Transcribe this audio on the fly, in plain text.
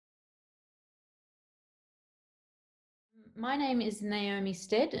My name is Naomi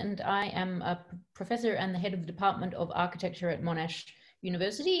Stead, and I am a professor and the head of the Department of Architecture at Monash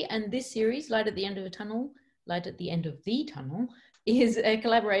University. And this series, Light at the End of the Tunnel, is a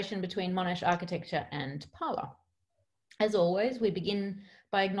collaboration between Monash Architecture and Parlour. As always, we begin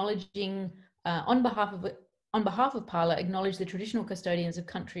by acknowledging, on behalf of Parlour, acknowledge the traditional custodians of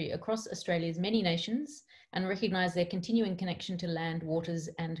country across Australia's many nations and recognise their continuing connection to land, waters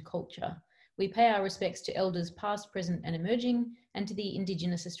and culture. We pay our respects to elders past, present and emerging, and to the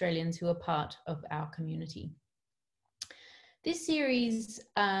Indigenous Australians who are part of our community. This series,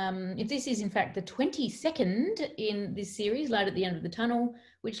 this is in fact the 22nd in this series, Light at the End of the Tunnel,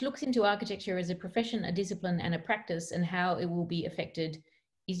 which looks into architecture as a profession, a discipline and a practice, and how it will be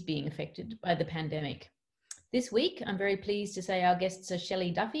is being affected by the pandemic. This week, I'm very pleased to say our guests are Shelley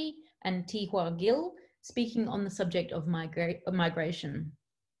Duffy and Thihoa Gill, speaking on the subject of migration.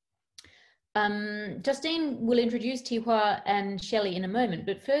 Justine will introduce Thihoa and Shelley in a moment,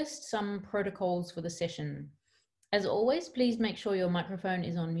 but first some protocols for the session. As always, please make sure your microphone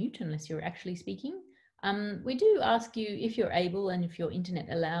is on mute unless you're actually speaking. We do ask you, if you're able and if your internet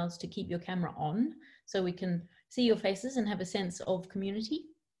allows, to keep your camera on so we can see your faces and have a sense of community.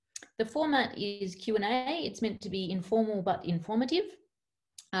 The format is Q&A. It's meant to be informal but informative.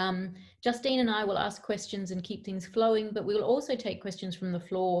 Justine and I will ask questions and keep things flowing, but we will also take questions from the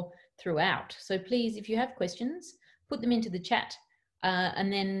floor throughout. So please, if you have questions, put them into the chat,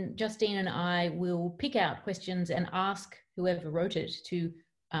 and then Justine and I will pick out questions and ask whoever wrote it to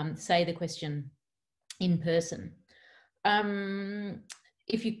say the question in person.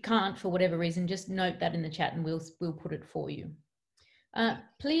 If you can't, for whatever reason, just note that in the chat and we'll put it for you.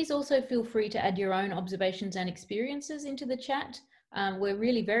 Please also feel free to add your own observations and experiences into the chat. We're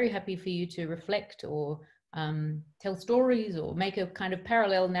really very happy for you to reflect or tell stories or make a kind of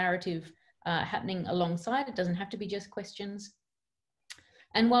parallel narrative happening alongside. It doesn't have to be just questions.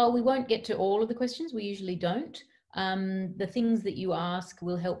 And while we won't get to all of the questions, we usually don't, the things that you ask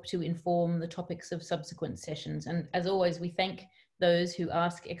will help to inform the topics of subsequent sessions. And as always, we thank those who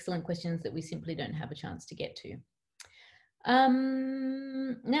ask excellent questions that we simply don't have a chance to get to.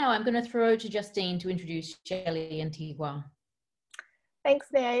 Now I'm going to throw to Justine to introduce Shelley and Thihoa.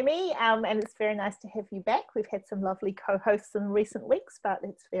 Thanks, Naomi, and it's very nice to have you back. We've had some lovely co-hosts in recent weeks, but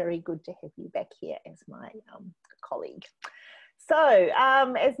it's very good to have you back here as my colleague. So,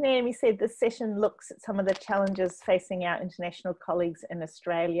 as Naomi said, this session looks at some of the challenges facing our international colleagues in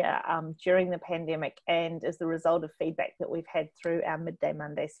Australia during the pandemic, and as the result of feedback that we've had through our Midday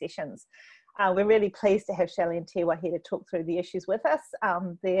Monday sessions. We're really pleased to have Shelley and Thihoa here to talk through the issues with us.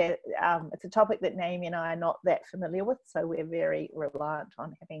 It's a topic that Naomi and I are not that familiar with, so we're very reliant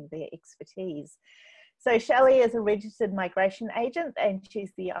on having their expertise. So Shelley is a registered migration agent and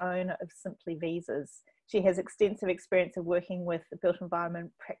she's the owner of Simply Visas. She has extensive experience of working with the built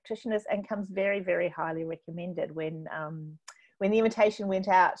environment practitioners and comes very, very highly recommended. When the invitation went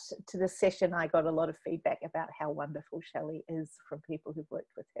out to this session, I got a lot of feedback about how wonderful Shelley is from people who've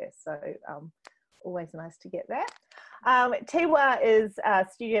worked with her. So always nice to get that. Thihoa is a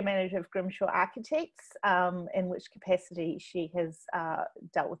studio manager of Grimshaw Architects, in which capacity she has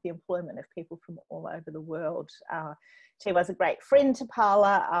dealt with the employment of people from all over the world. Thihoa's a great friend to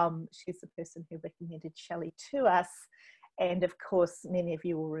Parlour. She's the person who recommended Shelley to us. And of course, many of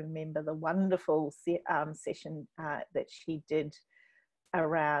you will remember the wonderful session that she did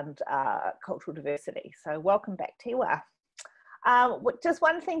around cultural diversity. So welcome back, Thihoa. Just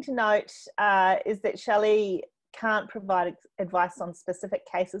one thing to note is that Shelley can't provide advice on specific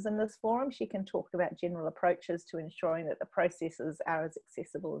cases in this forum. She can talk about general approaches to ensuring that the processes are as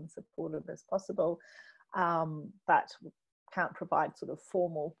accessible and supportive as possible, but can't provide sort of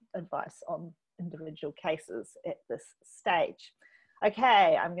formal advice on individual cases at this stage.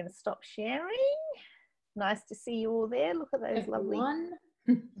 Okay, I'm going to stop sharing. Nice to see you all there. Look at those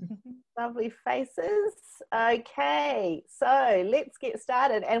lovely faces. Okay, so let's get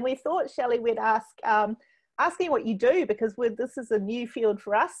started. And we thought, Shelley, we'd asking what you do, because this is a new field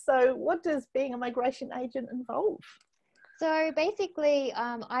for us. So what does being a migration agent involve? So basically,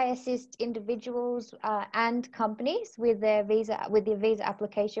 I assist individuals and companies with their visa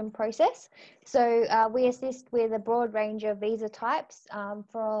application process. So we assist with a broad range of visa types,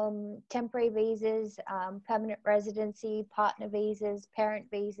 from temporary visas, permanent residency, partner visas, parent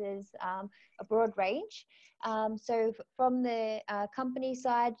visas, a broad range. So from the company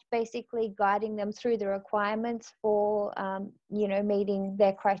side, basically guiding them through the requirements for,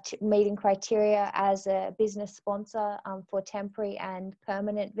 meeting criteria as a business sponsor for temporary and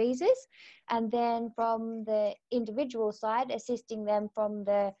permanent visas. And then from the individual side, assisting them from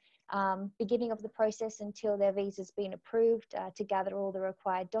the beginning of the process until their visa's been approved, to gather all the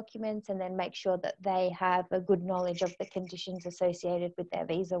required documents and then make sure that they have a good knowledge of the conditions associated with their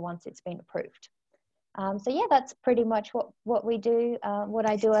visa once it's been approved. So yeah, that's pretty much what we do, what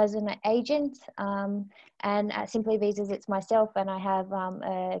I do as an agent. And at Simply Visas, it's myself and I have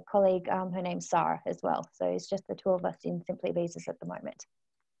a colleague, her name's Sarah as well. So it's just the two of us in Simply Visas at the moment.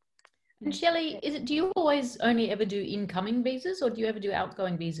 And Shelley, do you always only ever do incoming visas, or do you ever do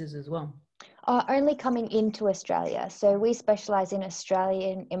outgoing visas as well? Only coming into Australia. So we specialise in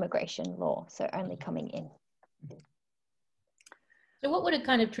Australian immigration law, so only coming in. So what would a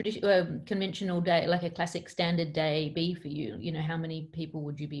kind of conventional day, like a classic standard day, be for you? You know, how many people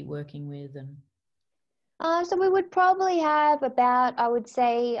would you be working with? And so we would probably have about, I would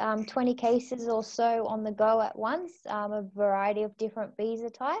say, 20 cases or so on the go at once, a variety of different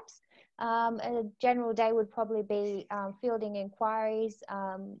visa types. A general day would probably be fielding inquiries,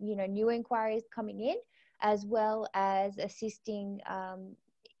 you know, new inquiries coming in, as well as assisting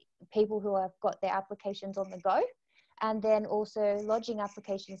people who have got their applications on the go, and then also lodging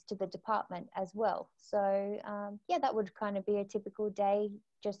applications to the department as well. So yeah, that would kind of be a typical day,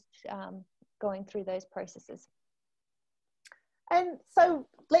 just going through those processes. And so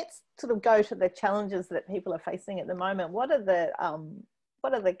let's sort of go to the challenges that people are facing at the moment. What are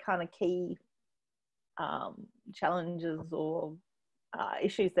the kind of key challenges or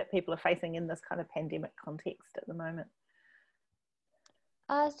issues that people are facing in this kind of pandemic context at the moment?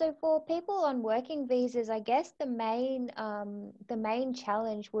 So for people on working visas, I guess the main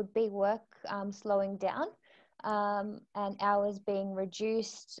challenge would be work slowing down, and hours being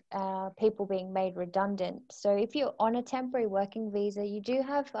reduced, people being made redundant. So if you're on a temporary working visa, you do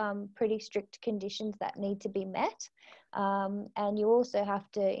have pretty strict conditions that need to be met, and you also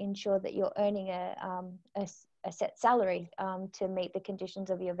have to ensure that you're earning a set salary to meet the conditions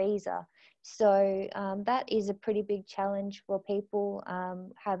of your visa. So that is a pretty big challenge for people,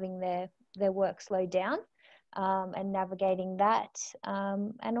 having their work slow down and navigating that.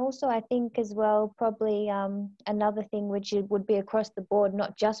 And also I think as well, probably another thing which would be across the board,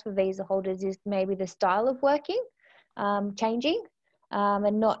 not just for visa holders, is maybe the style of working changing,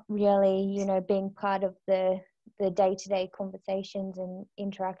 and not really, you know, being part of the day-to-day conversations and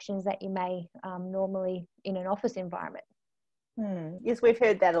interactions that you may normally in an office environment. Yes, we've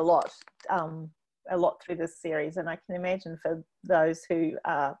heard that a lot through this series, and I can imagine for those who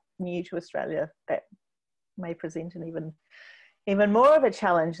are new to Australia that may present an even more of a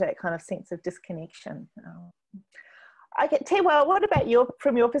challenge, that kind of sense of disconnection. Thihoa, what about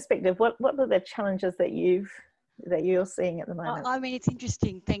from your perspective? What are the challenges that you're seeing at the moment? I mean, it's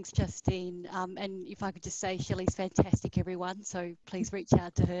interesting. Thanks, Justine. And if I could just say, Shelley's fantastic, everyone. So please reach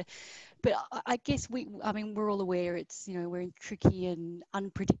out to her. But I guess we're all aware it's, you know, we're in tricky and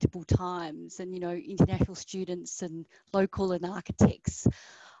unpredictable times, and, you know, international students and local and architects.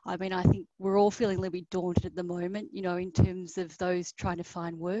 I mean, I think we're all feeling a little bit daunted at the moment, you know, in terms of those trying to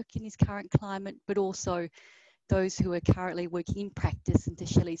find work in this current climate, but also those who are currently working in practice, and to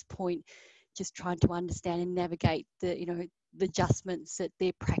Shelley's point, just trying to understand and navigate the, you know, the adjustments that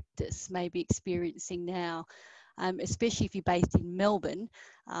their practice may be experiencing now. Especially if you're based in Melbourne,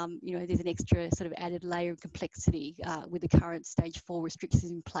 you know, there's an extra sort of added layer of complexity with the current stage 4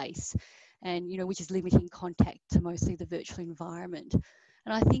 restrictions in place, and, you know, which is limiting contact to mostly the virtual environment.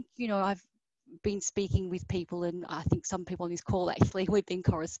 And I think, you know, I've been speaking with people, and I think some people on this call actually, we've been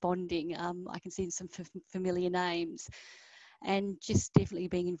corresponding. I can see some familiar names, and just definitely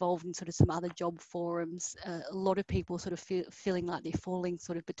being involved in sort of some other job forums. A lot of people sort of feeling like they're falling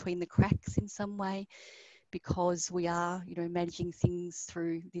sort of between the cracks in some way, because we are, you know, managing things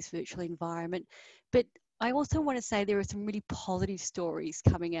through this virtual environment. But I also want to say there are some really positive stories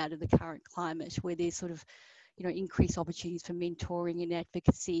coming out of the current climate, where there's sort of, you know, increased opportunities for mentoring and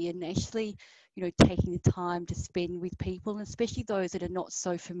advocacy, and actually, you know, taking the time to spend with people, and especially those that are not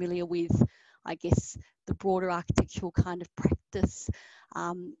so familiar with, I guess, the broader architectural kind of practice,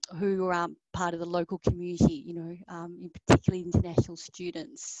 who are part of the local community, you know, in particularly international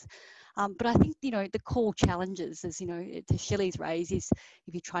students. But I think, you know, the core challenges, as, you know, to Shelley's raise, is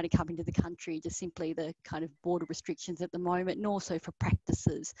if you're trying to come into the country, just simply the kind of border restrictions at the moment, and also for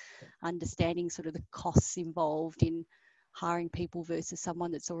practices, understanding sort of the costs involved in hiring people versus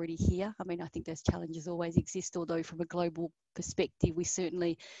someone that's already here. I mean, I think those challenges always exist, although from a global perspective, we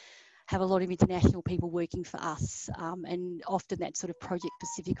certainly have a lot of international people working for us, and often that's sort of project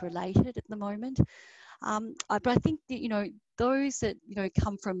specific related at the moment. But I think that, you know, those that, you know,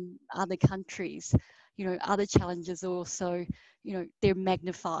 come from other countries, you know, other challenges are also, you know, they're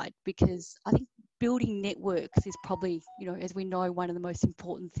magnified, because I think building networks is probably, you know, as we know, one of the most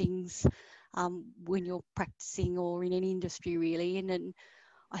important things when you're practicing or in any industry really. And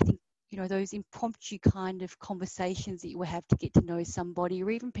I think, you know, those impromptu kind of conversations that you will have to get to know somebody, or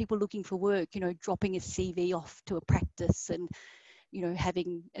even people looking for work, you know, dropping a CV off to a practice and, you know,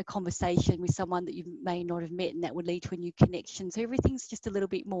 having a conversation with someone that you may not have met, and that would lead to a new connection. So everything's just a little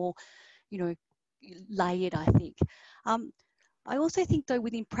bit more, you know, layered, I think. I also think though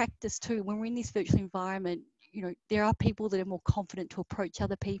within practice too, when we're in this virtual environment, you know, there are people that are more confident to approach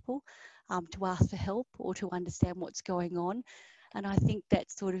other people, to ask for help or to understand what's going on. And I think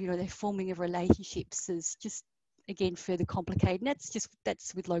that sort of, you know, the forming of relationships is just, again, further complicated. And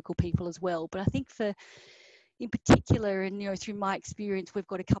that's with local people as well. But I think in particular, and, you know, through my experience, we've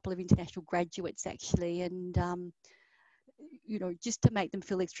got a couple of international graduates actually, and, you know, just to make them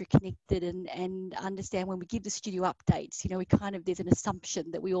feel extra connected and understand when we give the studio updates, you know, there's an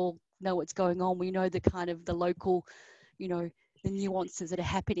assumption that we all know what's going on. We know the kind of the local, you know, the nuances that are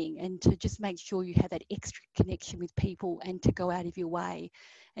happening, and to just make sure you have that extra connection with people and to go out of your way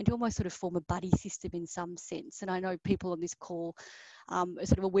and to almost sort of form a buddy system in some sense. And I know people on this call are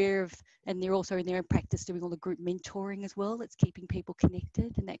sort of aware of, and they're also in their own practice doing all the group mentoring as well. It's keeping people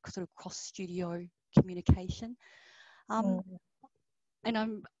connected and that sort of cross studio communication. And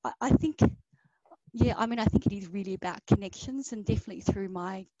I think, yeah, I mean, I think it is really about connections, and definitely through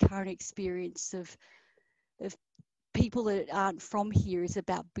my current experience of people that aren't from here is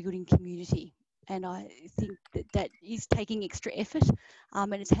about building community. And I think that is taking extra effort,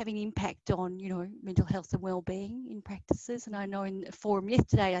 and it's having an impact on, you know, mental health and well-being in practices. And I know in the forum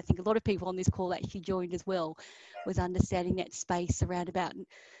yesterday, I think a lot of people on this call actually joined as well, was understanding that space around about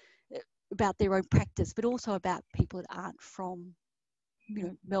their own practice, but also about people that aren't from, you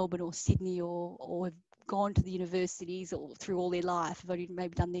know, Melbourne or Sydney or have gone to the universities or through all their life, have only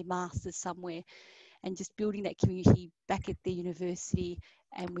maybe done their masters somewhere, and just building that community back at the university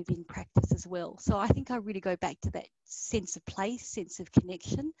and within practice as well. So I think I really go back to that sense of place, sense of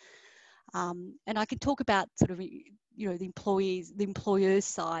connection. And I can talk about sort of, you know, the employer's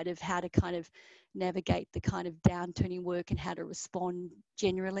side of how to kind of navigate the kind of downturn in work and how to respond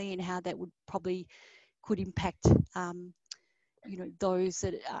generally, and how that would probably could impact, you know, those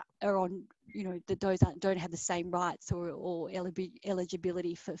that are on, you know, that those don't have the same rights or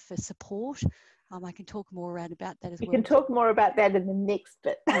eligibility for support. I can talk more around about that as well. You can talk more about that in the next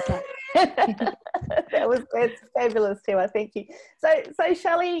bit. Okay. That's fabulous, Thihoa. Thank you. So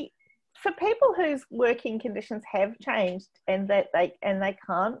Shelley, for people whose working conditions have changed and that they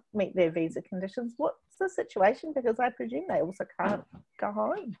can't meet their visa conditions, what's the situation? Because I presume they also can't go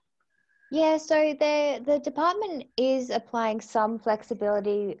home. Yeah, so the department is applying some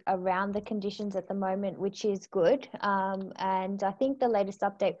flexibility around the conditions at the moment, which is good. And I think the latest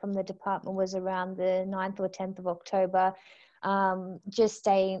update from the department was around the 9th or 10th of October, just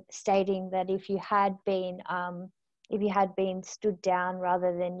stating that if you had been stood down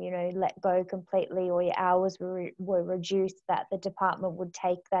rather than, you know, let go completely, or your hours were reduced, that the department would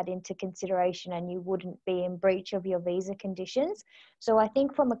take that into consideration and you wouldn't be in breach of your visa conditions. So I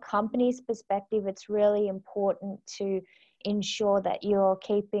think from a company's perspective, it's really important to ensure that you're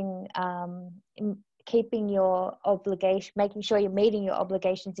keeping your obligation, making sure you're meeting your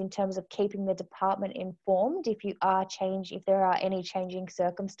obligations in terms of keeping the department informed if there are any changing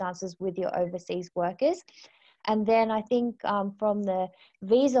circumstances with your overseas workers. And then I think from the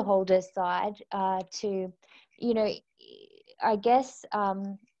visa holder side to, you know, I guess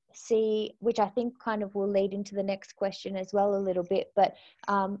see, which I think kind of will lead into the next question as well a little bit, but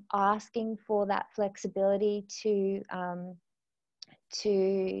asking for that flexibility to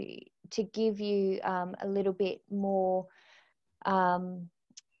give you a little bit more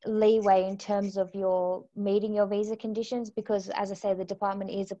leeway in terms of your meeting your visa conditions, because as I say, the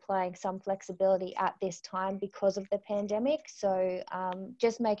department is applying some flexibility at this time because of the pandemic. So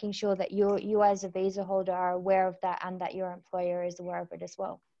just making sure that you as a visa holder are aware of that, and that your employer is aware of it as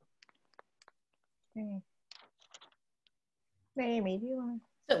well. Okay. Naomi, do you want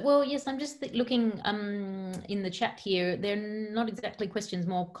So, well, yes, I'm just looking in the chat here. They're not exactly questions,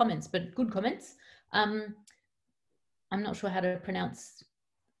 more comments, but good comments. I'm not sure how to pronounce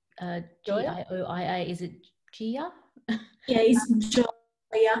Gioia. Is it Gia? Yeah, it's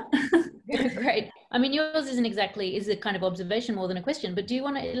Gioia. Great. I mean, yours is a kind of observation more than a question, but do you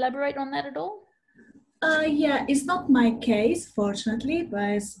want to elaborate on that at all? Yeah, it's not my case, fortunately, but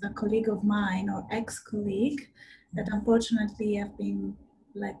it's a colleague of mine, or ex-colleague, that unfortunately have been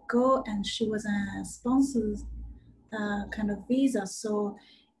let go, and she was a sponsored kind of visa. So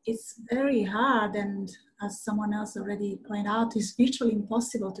it's very hard, and as someone else already pointed out, it's virtually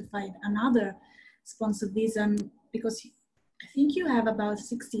impossible to find another sponsored visa, because I think you have about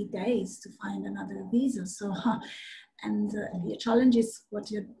 60 days to find another visa. So, and your challenge is what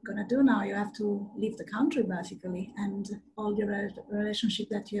you're gonna do now. You have to leave the country basically, and all your relationship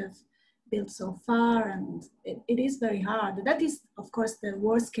that you have built so far, and it is very hard. That is, of course, the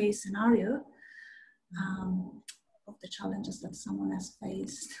worst case scenario of the challenges that someone has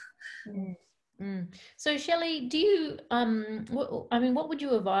faced. So Shelley, do you, what would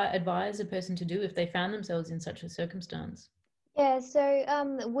you advise a person to do if they found themselves in such a circumstance? Yeah, so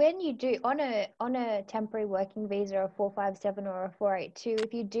when you do on a temporary working visa, a 457 or a 482,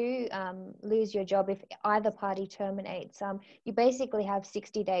 if you do lose your job, if either party terminates, you basically have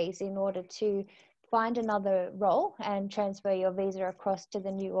 60 days in order to find another role and transfer your visa across to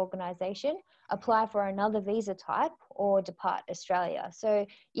the new organisation, apply for another visa type, or depart Australia. So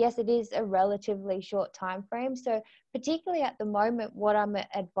yes, it is a relatively short time frame. So particularly at the moment, what I'm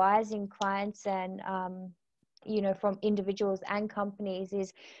advising clients and from individuals and companies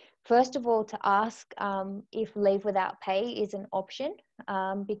is, first of all, to ask if leave without pay is an option,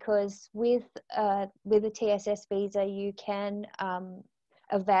 because with a TSS visa, you can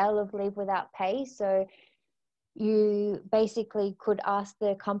avail of leave without pay. So you basically could ask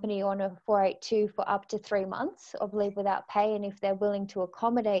the company on a 482 for up to 3 months of leave without pay. And if they're willing to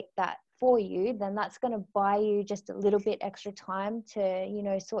accommodate that for you, then that's going to buy you just a little bit extra time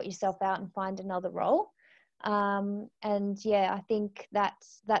to, sort yourself out and find another role. And yeah, I think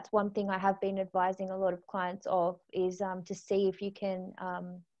that's one thing I have been advising a lot of clients of, is to see if you can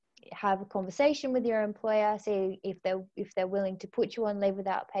have a conversation with your employer, see if they're willing to put you on leave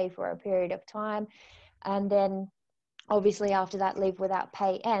without pay for a period of time. And then obviously after that leave without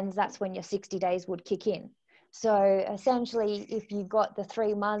pay ends, that's when your 60 days would kick in. So essentially, if you got the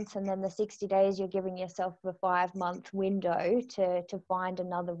 3 months and then the 60 days, you're giving yourself a 5-month window to find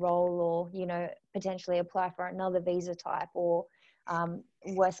another role, or, potentially apply for another visa type, or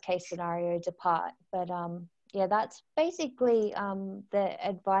worst case scenario, depart. But yeah, that's basically the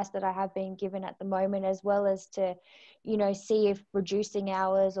advice that I have been given at the moment, as well as to, see if reducing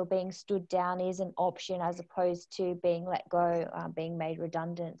hours or being stood down is an option as opposed to being let go, being made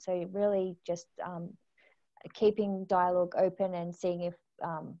redundant. So really just keeping dialogue open and seeing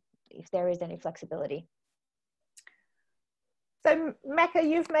if there is any flexibility. So Maka,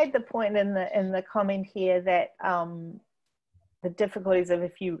 you've made the point in the comment here that the difficulties of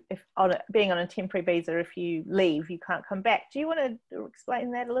being on a temporary visa, if you leave, you can't come back. Do you want to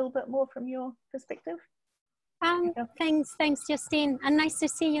explain that a little bit more from your perspective? Thanks, Justine, and nice to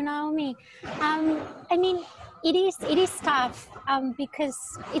see you, Naomi. I mean, it is tough because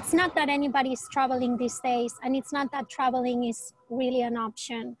it's not that anybody's traveling these days, and it's not that traveling is really an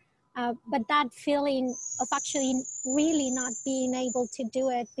option. But that feeling of actually really not being able to do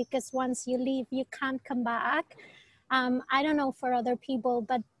it, because once you leave, you can't come back. I don't know for other people,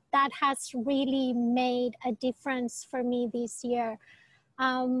 but that has really made a difference for me this year.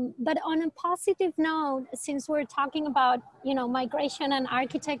 But on a positive note, since we're talking about, migration and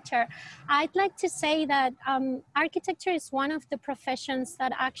architecture, I'd like to say that architecture is one of the professions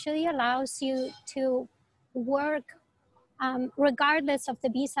that actually allows you to work regardless of the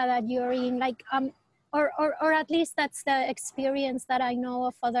visa that you're in, or at least that's the experience that I know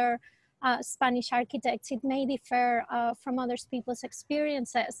of other Spanish architects. It may differ from other people's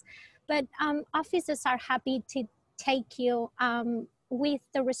experiences, but offices are happy to take you with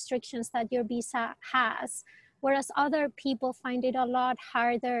the restrictions that your visa has, whereas other people find it a lot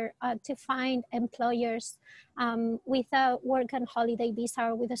harder to find employers with a work and holiday visa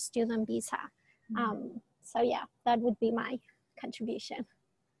or with a student visa. So yeah, that would be my contribution.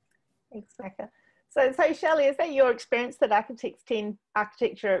 Thanks, Maka. So Shelley, is that your experience that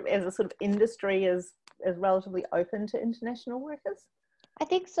architecture as a sort of industry is relatively open to international workers? I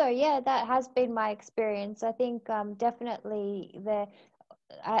think so, yeah, that has been my experience. I think definitely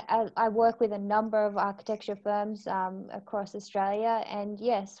I work with a number of architecture firms across Australia, and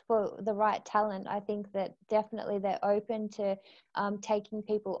yes, for the right talent, I think that definitely they're open to taking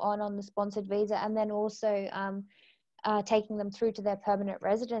people on the sponsored visa, and then also taking them through to their permanent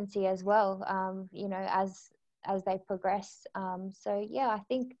residency as well, as they progress. So yeah, I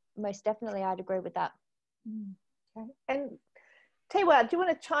think most definitely I'd agree with that. Okay. And Thihoa, do you want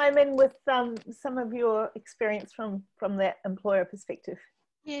to chime in with some of your experience from that employer perspective?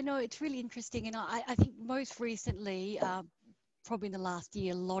 Yeah, no, it's really interesting. And I think most recently, probably in the last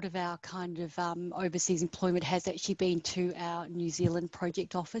year, a lot of our kind of overseas employment has actually been to our New Zealand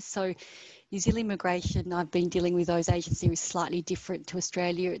project office. So New Zealand immigration, I've been dealing with those agencies, is slightly different to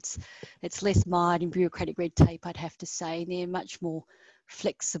Australia. It's less mired in bureaucratic red tape, I'd have to say, and they're much more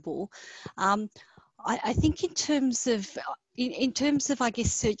flexible. I think in terms of, I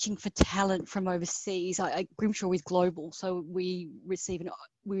guess, searching for talent from overseas, Grimshaw is global, so we receive an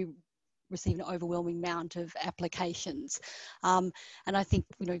overwhelming amount of applications, and I think,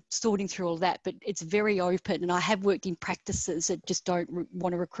 you know, sorting through all that, but it's very open, and I have worked in practices that just don't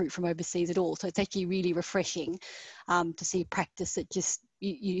want to recruit from overseas at all, so it's actually really refreshing to see a practice that just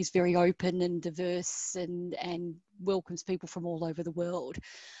is very open and diverse and welcomes people from all over the world.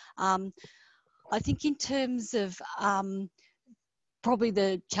 I think in terms of probably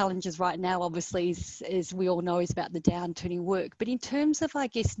the challenges right now, obviously, as we all know, is about the downturn in work. But in terms of, I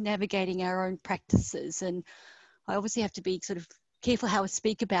guess, navigating our own practices, and I obviously have to be sort of careful how I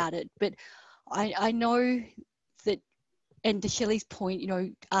speak about it, but I know that, and to Shelley's point, you know,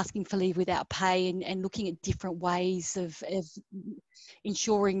 asking for leave without pay and looking at different ways of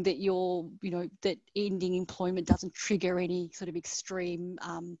ensuring that that ending employment doesn't trigger any sort of extreme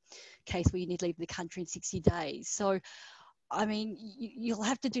case where you need to leave the country in 60 days. So, I mean, you'll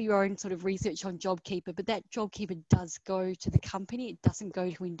have to do your own sort of research on JobKeeper, but that JobKeeper does go to the company. It doesn't go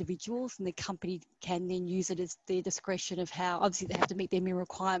to individuals, and the company can then use it as their discretion of how, obviously they have to meet their minimum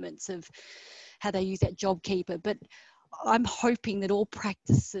requirements of how they use that JobKeeper. But I'm hoping that all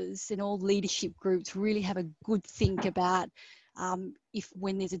practices and all leadership groups really have a good think about if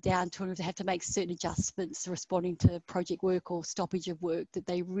when there's a downturn, if they have to make certain adjustments responding to project work or stoppage of work, that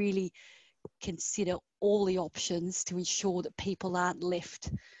they really consider all the options to ensure that people aren't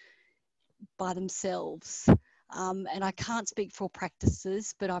left by themselves. And I can't speak for all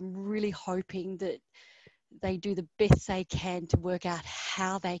practices, but I'm really hoping that they do the best they can to work out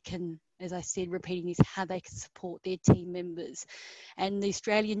how they can, as I said, repeating this, how they can support their team members. And the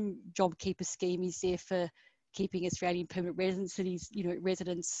Australian JobKeeper scheme is there for keeping Australian permanent residents, you know,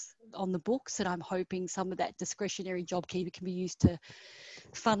 residents on the books. And I'm hoping some of that discretionary JobKeeper can be used to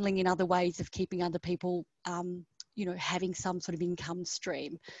funneling in other ways of keeping other people, you know, having some sort of income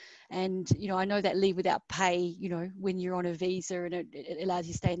stream. And, you know, I know that leave without pay, you know, when you're on a visa and it allows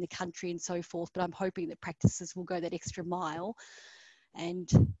you to stay in the country and so forth, but I'm hoping that practices will go that extra mile and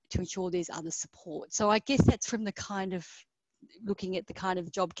to ensure there's other support. So I guess that's from the kind of looking at the kind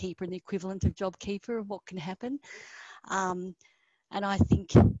of JobKeeper and the equivalent of JobKeeper of what can happen. And I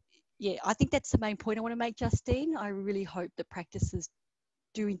think, yeah, I think that's the main point I want to make, Justine. I really hope that practices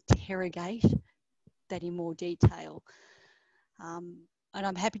do interrogate that in more detail. And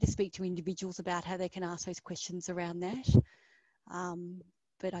I'm happy to speak to individuals about how they can ask those questions around that.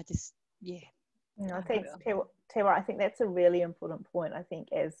 But I just, yeah. No, thanks, Thihoa. I think that's a really important point. I think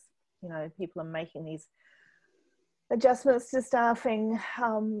as, you know, people are making these adjustments to staffing,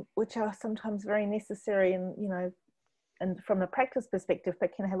 which are sometimes very necessary and, you know, and from a practice perspective,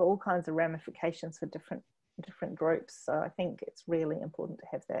 but can have all kinds of ramifications for different groups. So I think it's really important to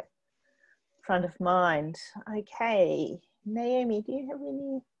have that front of mind. Okay, Naomi, do you have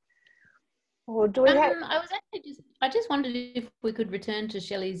any, or do we have? I just wondered if we could return to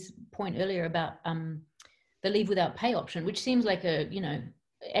Shelley's point earlier about the leave without pay option, which seems like a, you know,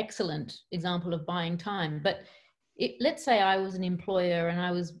 excellent example of buying time. But let's say I was an employer and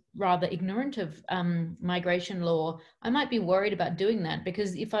I was rather ignorant of migration law, I might be worried about doing that,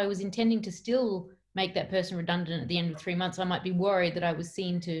 because if I was intending to still make that person redundant at the end of 3 months, I might be worried that I was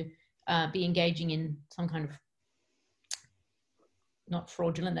seen to be engaging in some kind of, not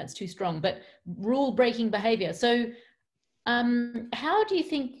fraudulent, that's too strong, but rule breaking behavior. So how do you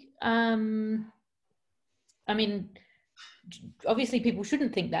think, I mean, obviously people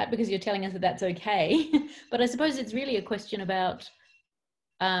shouldn't think that because you're telling us that that's okay, but I suppose it's really a question about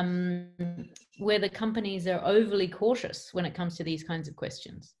whether companies are overly cautious when it comes to these kinds of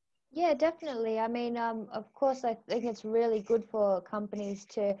questions. Yeah, definitely. I mean, of course, I think it's really good for companies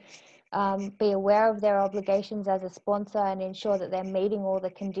to be aware of their obligations as a sponsor and ensure that they're meeting all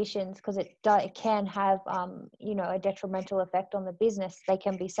the conditions, because it can have, you know, a detrimental effect on the business. They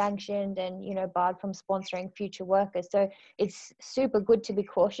can be sanctioned and, you know, barred from sponsoring future workers. So it's super good to be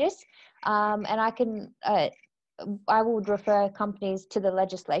cautious. And I would refer companies to the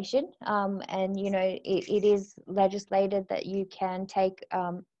legislation, and, you know, it is legislated that you can take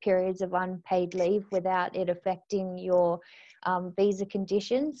periods of unpaid leave without it affecting your visa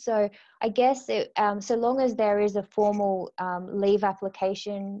conditions. So I guess so long as there is a formal leave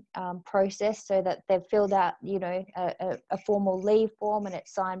application process, so that they've filled out, you know, a formal leave form and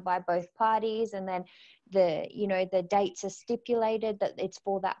it's signed by both parties, and then the dates are stipulated that it's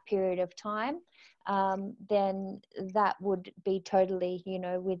for that period of time, then that would be totally, you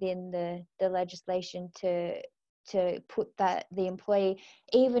know, within the legislation to put that the employee,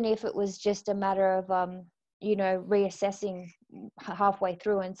 even if it was just a matter of you know, reassessing halfway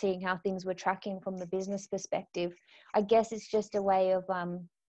through and seeing how things were tracking from the business perspective. I guess it's just a way of,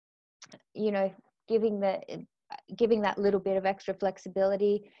 you know, giving that little bit of extra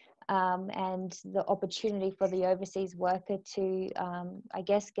flexibility and the opportunity for the overseas worker to, I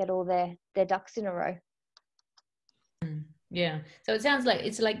guess, get all their ducks in a row. Yeah, so it sounds like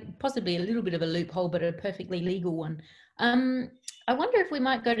it's like possibly a little bit of a loophole, but a perfectly legal one. I wonder if we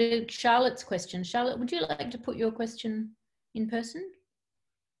might go to Charlotte's question. Charlotte, would you like to put your question in person?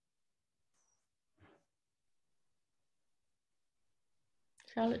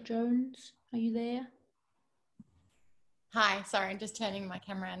 Charlotte Jones, are you there? Hi, sorry, I'm just turning my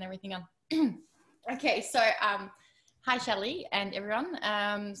camera and everything on. Okay, so hi Shelley and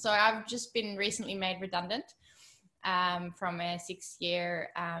everyone. So I've just been recently made redundant from a 6-year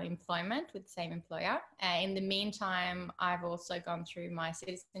employment with the same employer. In the meantime, I've also gone through my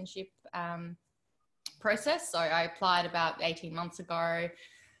citizenship process. So I applied about 18 months ago.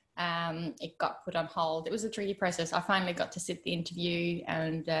 It got put on hold. It was a tricky process. I finally got to sit the interview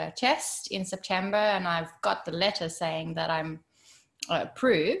and test in September, and I've got the letter saying that I'm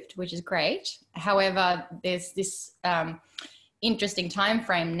approved, which is great. However, there's this interesting time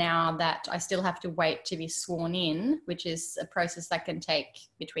frame now that I still have to wait to be sworn in, which is a process that can take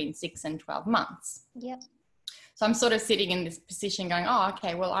between 6 and 12 months. Yep. So I'm sort of sitting in this position going, oh,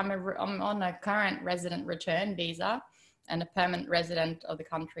 okay, well, I'm on a current resident return visa, and a permanent resident of the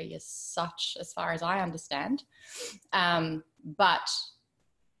country as such, as far as I understand. But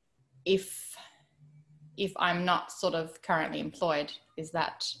if I'm not sort of currently employed, is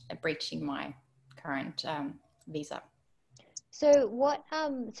that breaching my current visa? So what,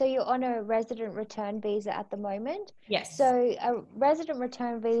 so you're on a resident return visa at the moment? Yes. So a resident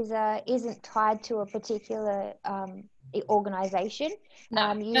return visa isn't tied to a particular organisation.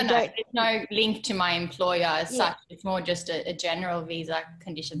 No, there's no link to my employer as such. It's more just a general visa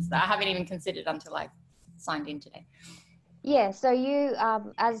conditions that I haven't even considered until I signed in today. Yeah, so you,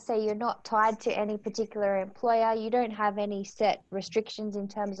 as I say, you're not tied to any particular employer. You don't have any set restrictions in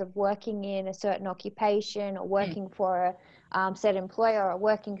terms of working in a certain occupation or working for a set employer or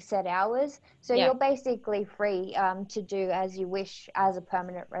working set hours. So you're basically free to do as you wish as a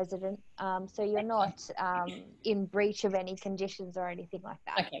permanent resident. So you're not in breach of any conditions or anything like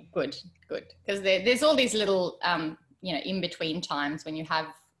that. Okay, good. Because there's all these little, you know, in-between times when you have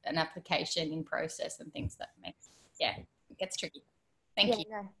an application in process and things that makes, it gets tricky. Thank you.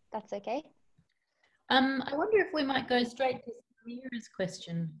 No, that's okay. I wonder if we might go straight to Samira's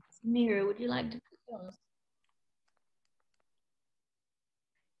question. Samira, would you like to put yours?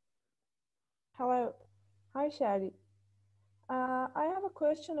 Hello. Hi, Shelley. I have a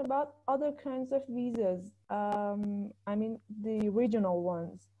question about other kinds of visas. I mean, the regional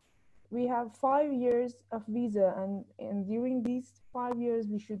ones. We have 5 years of visa, and during these 5 years,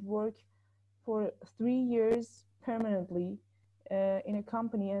 we should work for 3 years permanently in a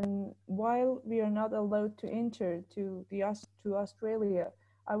company. And while we are not allowed to enter to Australia,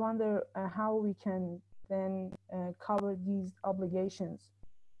 I wonder how we can then cover these obligations.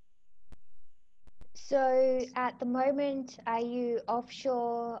 So at the moment, are you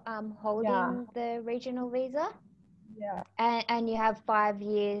offshore holding the regional visa? Yeah. And you have 5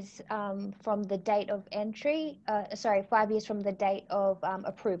 years from the date of entry, 5 years from the date of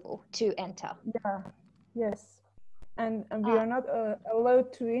approval to enter. Yeah, yes. And we are not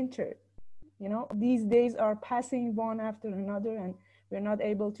allowed to enter. You know, these days are passing one after another and we're not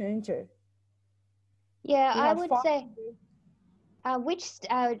able to enter. Yeah, I would say... I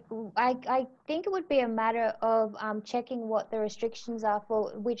think it would be a matter of checking what the restrictions are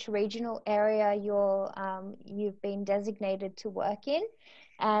for which regional area you've been designated to work in,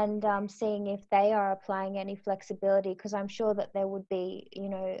 and seeing if they are applying any flexibility, because I'm sure that there would be, you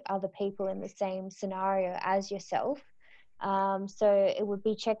know, other people in the same scenario as yourself. So it would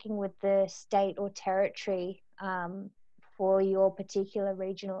be checking with the state or territory for your particular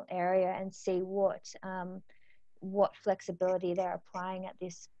regional area and see what flexibility they're applying at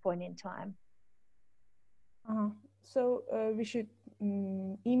this point in time. So we should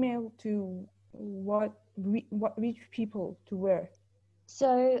email to which people to where?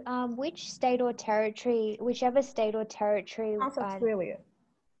 So which state or territory, whichever state or territory. South Australia.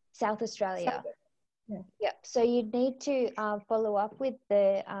 South Australia. Yeah. Yep. So you'd need to follow up with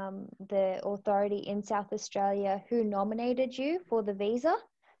the authority in South Australia who nominated you for the visa,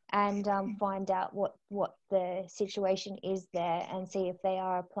 and find out what the situation is there and see if they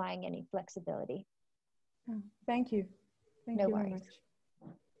are applying any flexibility. Thank you. Thank you very much.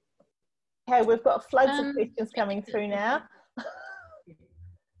 Okay, we've got floods of questions coming through now.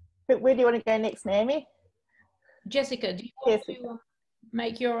 But where do you want to go next, Naomi? Jessica, do you want Jessica. to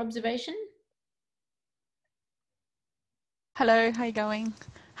make your observation? Hello, how you going?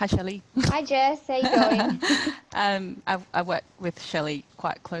 Hi, Shelley. Hi Jess, how you going? I work with Shelley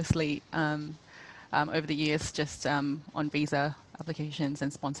quite closely over the years, just on visa applications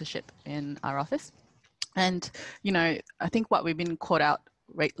and sponsorship in our office. And I think what we've been caught out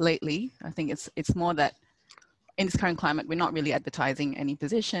lately, I think it's more that in this current climate, we're not really advertising any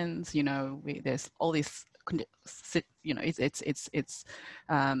positions. There's all this, it's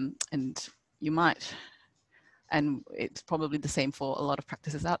and you might. And it's probably the same for a lot of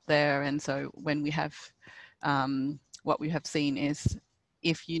practices out there. And so when we have, what we have seen is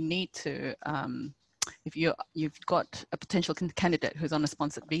if you need to, if you've got a potential candidate who's on a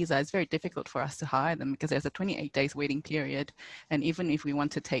sponsored visa, it's very difficult for us to hire them because there's a 28 days waiting period. And even if we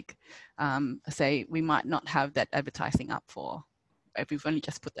want to take, say, we might not have that advertising up if we've only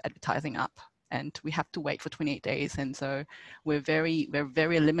just put the advertising up, and we have to wait for 28 days. And so we're very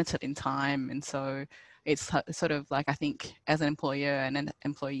limited in time. And so it's sort of like, I think as an employer and an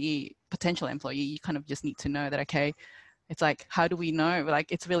employee, potential employee, you kind of just need to know that, okay, it's like, how do we know?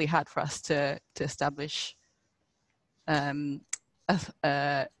 Like, it's really hard for us to establish a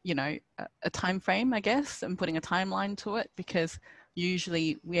time frame, I guess, and putting a timeline to it, because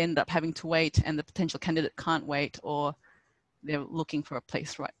usually we end up having to wait and the potential candidate can't wait, or they're looking for a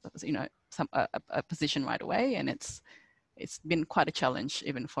place a position right away. And it's been quite a challenge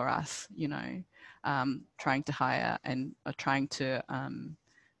even for us, trying to hire and trying to,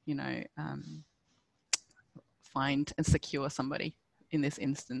 find and secure somebody in this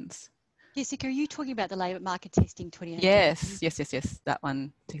instance. Jessica, are you talking about the labour market testing 28? Yes, that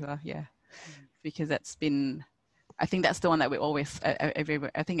one, Thihoa, yeah. Because that's been, I think that's the one that we always,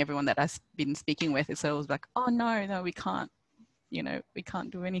 I think everyone that I've been speaking with is always like, oh no, we can't. We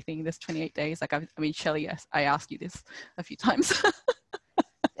can't do anything this 28 days. Like, I mean, Shelley, I asked you this a few times.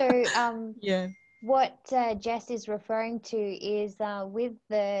 So, yeah. What Jess is referring to is with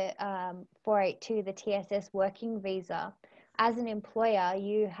the 482, the TSS working visa, as an employer,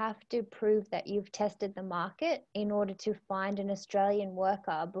 you have to prove that you've tested the market in order to find an Australian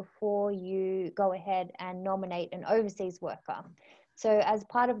worker before you go ahead and nominate an overseas worker. So as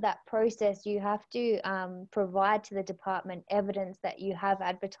part of that process, you have to provide to the department evidence that you have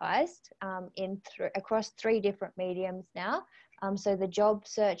advertised across 3 different mediums now. So the job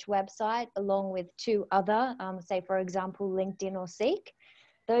search website, along with 2 other, say for example, LinkedIn or Seek.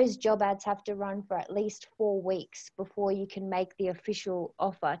 Those job ads have to run for at least 4 weeks before you can make the official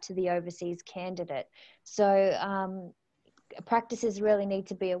offer to the overseas candidate. So practices really need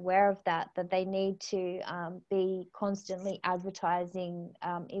to be aware of that they need to be constantly advertising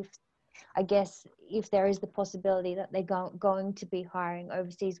if there is the possibility that they're going to be hiring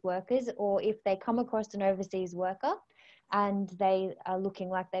overseas workers, or if they come across an overseas worker and they are looking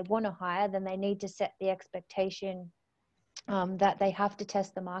like they want to hire, then they need to set the expectation that they have to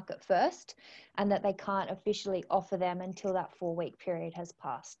test the market first, and that they can't officially offer them until that 4-week period has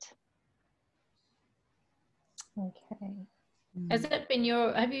passed. Okay. Has that been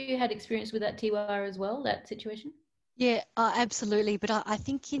have you had experience with that, Thihoa, as well, that situation? Yeah, absolutely. But I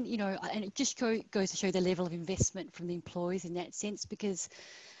think and it just goes to show the level of investment from the employers in that sense, because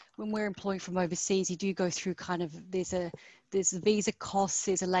when we're employing from overseas, you do go through kind of, there's visa costs,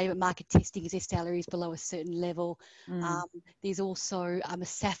 there's a labour market testing if their salary is below a certain level. There's also a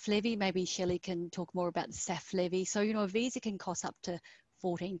SAF levy. Maybe Shelley can talk more about the SAF levy. So, a visa can cost up to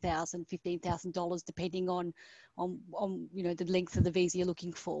 $14,000, $15,000, depending on the length of the visa you're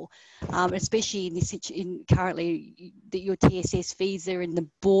looking for, especially currently your TSS visa and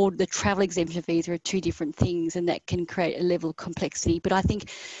the travel exemption visa are 2 different things, and that can create a level of complexity. But I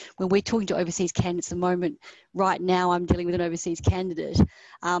think when we're talking to overseas candidates at the moment, right now I'm dealing with an overseas candidate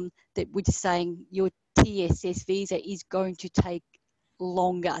that we're just saying your TSS visa is going to take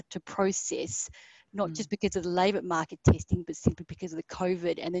longer to process, not just because of the labour market testing, but simply because of the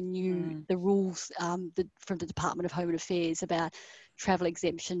COVID and the rules from the Department of Home Affairs about travel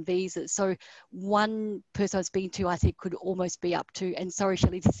exemption visas. So one person I was speaking to, I think, could almost be up to, and sorry,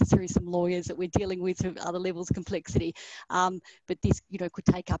 Shelley, this is through some lawyers that we're dealing with other levels of complexity, but this, could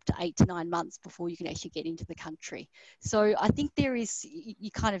take up to 8 to 9 months before you can actually get into the country. So I think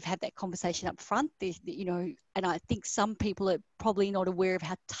you kind of have that conversation up front, and I think some people are probably not aware of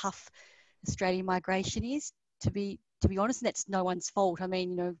how tough Australian migration is, to be honest, and that's no one's fault. I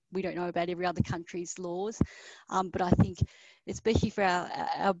mean, we don't know about every other country's laws, but I think especially for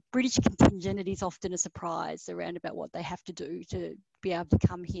our British contingent, it is often a surprise around about what they have to do to be able to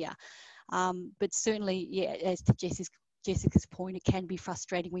come here. But certainly, yeah, as to Jessica's point, it can be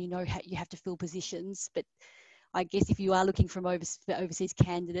frustrating when you know how you have to fill positions. But I guess if you are looking for overseas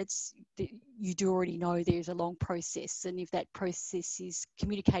candidates, you do already know there's a long process, and if that process is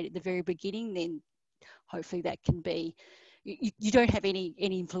communicated at the very beginning, then hopefully that can be, you don't have any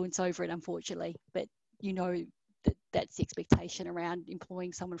influence over it, unfortunately, but you know that's the expectation around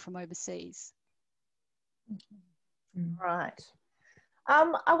employing someone from overseas. Right.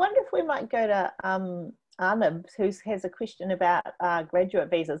 I wonder if we might go to Arnab, who has a question about graduate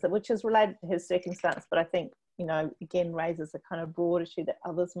visas, which is related to his circumstance, but I think, you know, again, raises a kind of broad issue that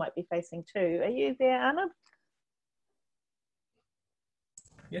others might be facing too. Are you there, Arnab?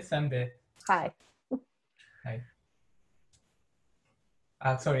 Yes, I'm there. Hi. Hi.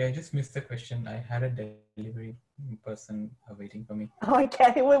 Sorry, I just missed the question. I had a delivery person waiting for me.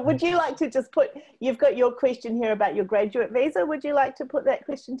 Okay, well, would you like to just put, you've got your question here about your graduate visa. Would you like to put that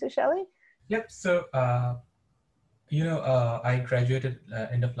question to Shelley? Yep, so, you know, I graduated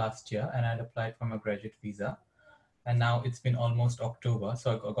end of last year and I'd applied for my graduate visa. And now it's been almost October.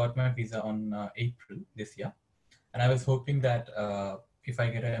 So I got my visa on April this year. And I was hoping that if I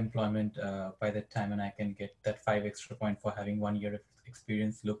get an employment by that time and I can get that 5 extra points for having 1 year of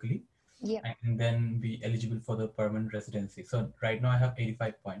experience locally, Yep. I can then be eligible for the permanent residency. So right now I have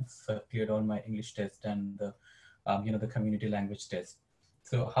 85 points. So I've cleared all my English test and the, you know, the community language test.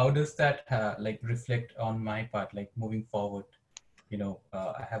 So how does that like reflect on my part, like moving forward? You know,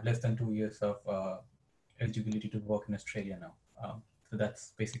 I have less than 2 years of eligibility to work in Australia now. So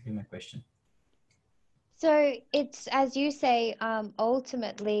that's basically my question. So it's, as you say,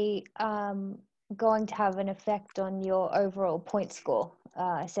 ultimately going to have an effect on your overall point score,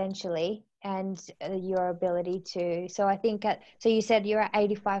 essentially, and your ability to. So I think so you said you're at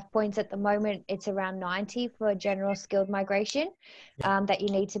 85 points at the moment. It's around 90 for general skilled migration that you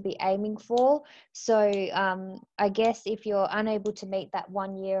need to be aiming for. So I guess if you're unable to meet that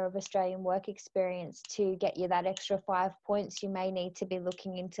 1 year of Australian work experience to get you that extra 5 points, you may need to be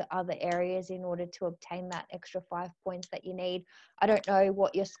looking into other areas in order to obtain that extra 5 points that you need. I don't know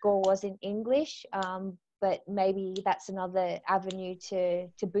what your score was in English, but maybe that's another avenue to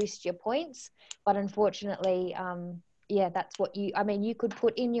boost your points. But unfortunately, yeah, that's what I mean, you could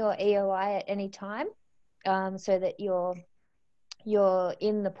put in your EOI at any time so that you're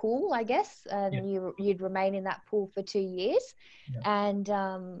in the pool, I guess, and you'd remain in that pool for 2 years. And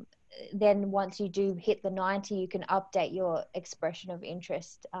then once you do hit the 90, you can update your expression of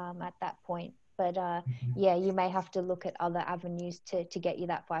interest at that point. But yeah, you may have to look at other avenues to get you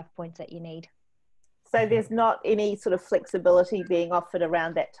that 5 points that you need. So there's not any sort of flexibility being offered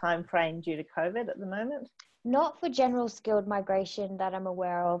around that time frame due to COVID at the moment? Not for general skilled migration that I'm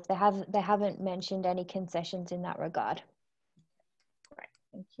aware of. They haven't mentioned any concessions in that regard. Right,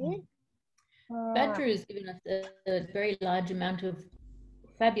 thank you. Badger has given us a very large amount of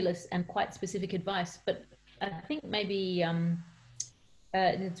fabulous and quite specific advice, but I think maybe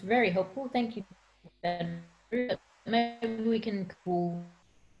it's very helpful. Thank you, Badger. Maybe we can call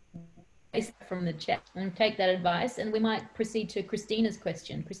from the chat and take that advice, and we might proceed to Christina's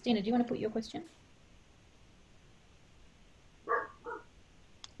question. Christina, do you want to put your question?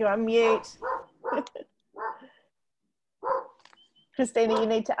 You're on mute. Christina, you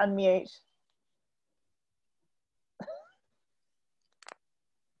need to unmute.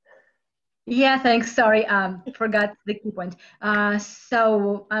 Yeah, thanks. Sorry, forgot the key point.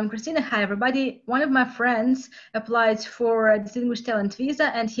 So I'm Christina. Hi, everybody. One of my friends applied for a distinguished talent visa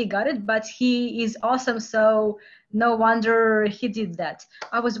and he got it, but he is awesome, so no wonder he did that.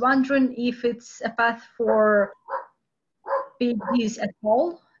 I was wondering if it's a path for PhDs at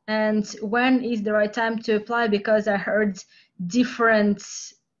all, and when is the right time to apply, because I heard different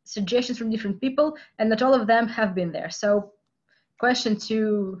suggestions from different people and not all of them have been there. So question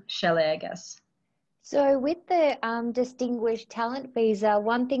to Shelley, I guess. So with the distinguished talent visa,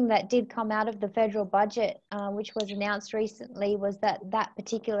 one thing that did come out of the federal budget, which was announced recently, was that that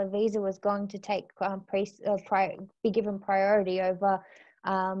particular visa was going to take be given priority over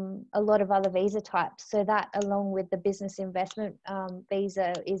a lot of other visa types. So that, along with the business investment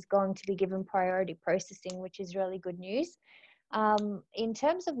visa, is going to be given priority processing, which is really good news. In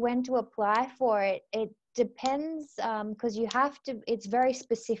terms of when to apply for it, it depends, because you have to, it's very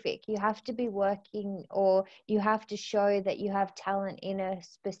specific. You have to be working, or you have to show that you have talent in a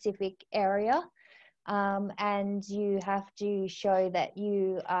specific area, and you have to show that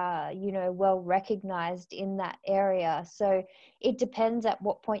you are, you know, well recognized in that area. So it depends at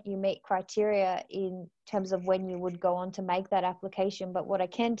what point you meet criteria in terms of when you would go on to make that application. But what I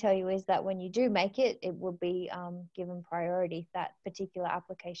can tell you is that when you do make it, it will be given priority, that particular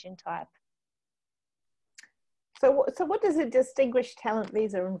application type. So what does a distinguished talent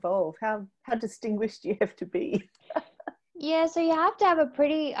visa involve? How distinguished do you have to be? Yeah, so you have to have a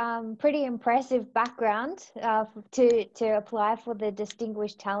pretty impressive background to apply for the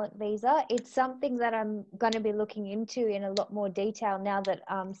distinguished talent visa. It's something that I'm going to be looking into in a lot more detail now that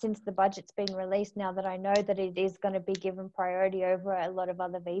since the budget's been released, now that I know that it is going to be given priority over a lot of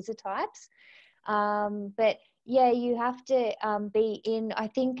other visa types. But yeah, you have to be in, I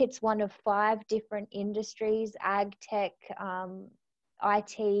think it's one of 5 different industries: ag tech,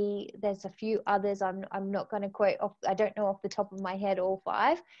 IT, there's a few others I'm not going to quote off, I don't know off the top of my head all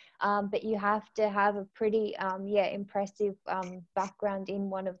 5, but you have to have a pretty impressive background in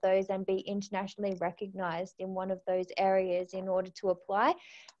one of those and be internationally recognized in one of those areas in order to apply.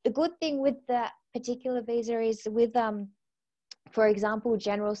 The good thing with that particular visa is with for example,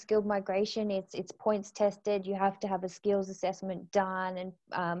 general skilled migration, it's points tested. You have to have a skills assessment done,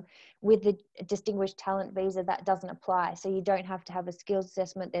 and with the distinguished talent visa, that doesn't apply. So you don't have to have a skills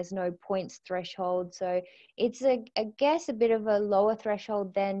assessment. There's no points threshold. So it's I guess a bit of a lower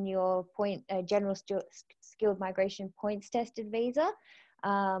threshold than your general skilled migration points tested visa.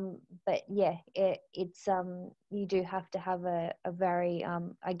 But yeah, it's you do have to have a very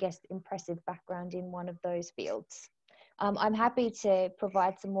I guess impressive background in one of those fields. I'm happy to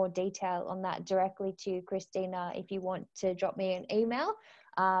provide some more detail on that directly to Christina. If you want to drop me an email,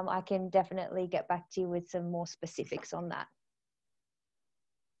 I can definitely get back to you with some more specifics on that.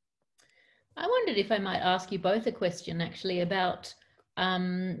 I wondered if I might ask you both a question actually about,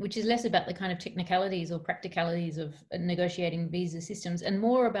 which is less about the kind of technicalities or practicalities of negotiating visa systems and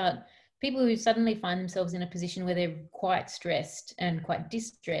more about people who suddenly find themselves in a position where they're quite stressed and quite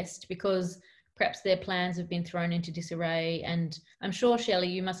distressed because perhaps their plans have been thrown into disarray. And I'm sure, Shelley,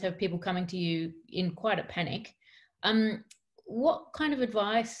 you must have people coming to you in quite a panic. What kind of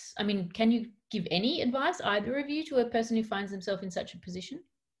advice, I mean, can you give any advice, either of you, to a person who finds themselves in such a position?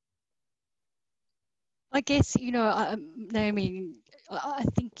 I guess, Naomi, I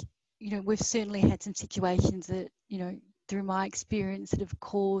think, we've certainly had some situations that, through my experience, that have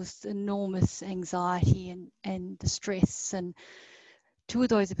caused enormous anxiety and distress, and 2 of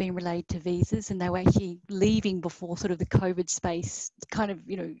those have been related to visas, and they were actually leaving before sort of the COVID space, kind of,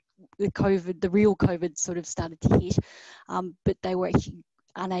 the real COVID sort of started to hit, but they were actually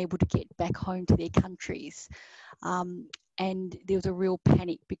unable to get back home to their countries. And there was a real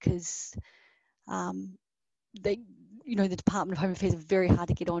panic because the Department of Home Affairs are very hard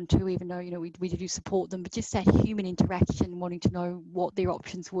to get onto, even though, we do support them, but just that human interaction, wanting to know what their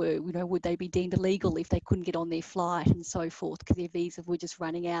options were, would they be deemed illegal if they couldn't get on their flight and so forth, because their visas were just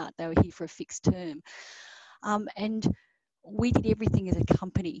running out, they were here for a fixed term. And we did everything as a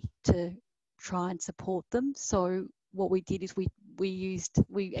company to try and support them. So what we did is we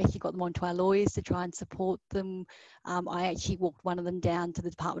actually got them onto our lawyers to try and support them. I actually walked one of them down to the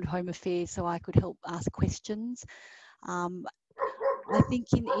Department of Home Affairs so I could help ask questions. I think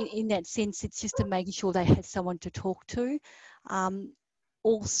in that sense, it's just making sure they have someone to talk to.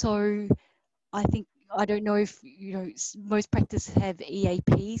 Also, I don't know if, most practices have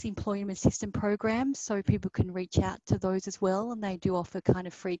EAPs, employment assistance programs, so people can reach out to those as well, and they do offer kind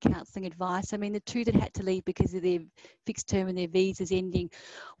of free counselling advice. I mean, the 2 that had to leave because of their fixed term and their visas ending,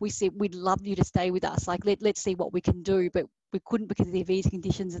 we said, we'd love you to stay with us, like let's see what we can do, but we couldn't because of their visa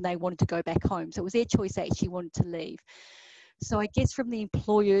conditions and they wanted to go back home. So it was their choice, they actually wanted to leave. So I guess from the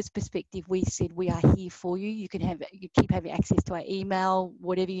employer's perspective, we said, we are here for you. You keep having access to our email,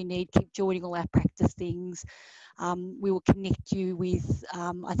 whatever you need, keep joining all our practice things. We will connect you with,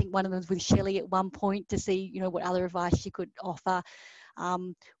 I think one of them was with Shelley at one point to see, what other advice she could offer.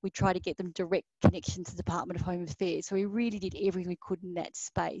 We try to get them direct connection to the Department of Home Affairs. So we really did everything we could in that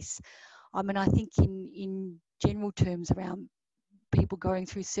space. I mean, I think in general terms around people going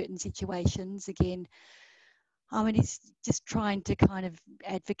through certain situations, again, I mean, it's just trying to kind of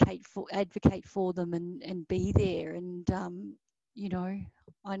advocate for them and be there. And,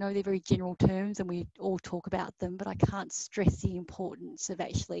 I know they're very general terms and we all talk about them, but I can't stress the importance of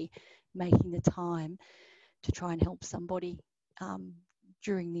actually making the time to try and help somebody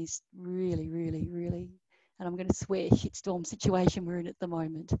during this really, really, really, and I'm going to swear, shitstorm situation we're in at the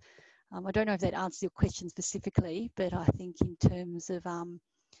moment. I don't know if that answers your question specifically, but I think in terms of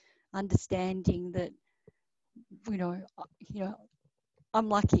understanding that, I'm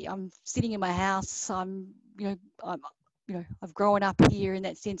lucky. I'm sitting in my house. I've grown up here in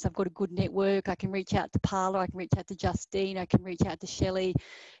that sense. I've got a good network. I can reach out to Parla. I can reach out to Justine. I can reach out to Shelley.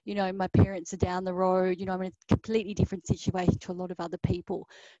 My parents are down the road. I'm in a completely different situation to a lot of other people.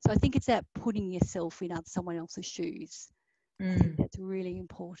 So I think it's that putting yourself in someone else's shoes. I think that's really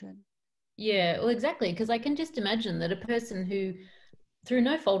important. Yeah, well, exactly, because I can just imagine that a person who, through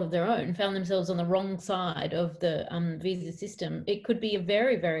no fault of their own, found themselves on the wrong side of the visa system, it could be a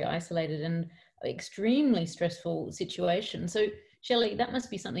very, very isolated and extremely stressful situation. So, Shelley, that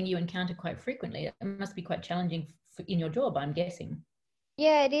must be something you encounter quite frequently. It must be quite challenging in your job, I'm guessing.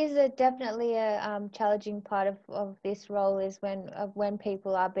 Yeah, it is definitely a challenging part of this role is when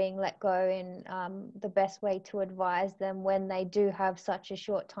people are being let go, and the best way to advise them when they do have such a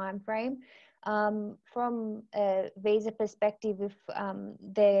short time frame. From a visa perspective, if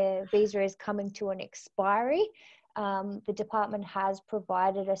their visa is coming to an expiry, the department has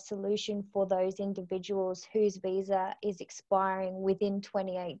provided a solution for those individuals whose visa is expiring within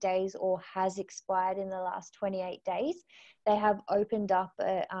 28 days or has expired in the last 28 days. They have opened up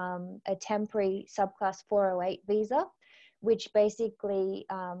a temporary subclass 408 visa, which basically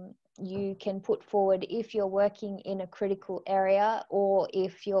you can put forward if you're working in a critical area or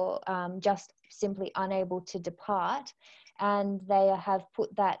if you're just simply unable to depart. And they have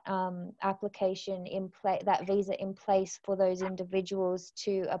put that application in place, that visa in place for those individuals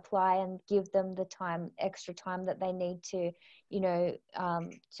to apply and give them the extra time that they need to,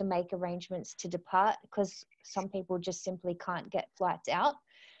 to make arrangements to depart, because some people just simply can't get flights out.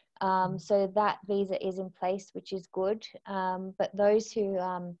 So that visa is in place, which is good. But those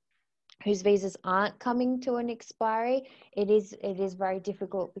whose visas aren't coming to an expiry, it is very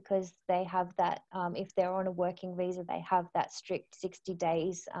difficult because they have that, if they're on a working visa, they have that strict 60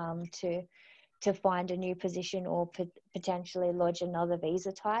 days to find a new position or potentially lodge another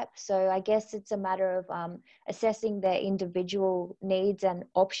visa type. So I guess it's a matter of assessing their individual needs and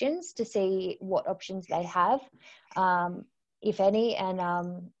options to see what options they have, if any.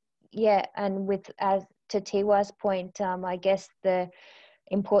 And yeah, and as to Thihoa's point, I guess the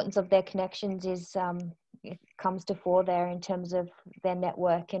importance of their connections is it comes to fore there in terms of their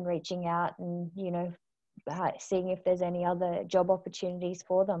network and reaching out and seeing if there's any other job opportunities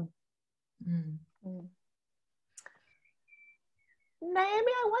for them. Naomi,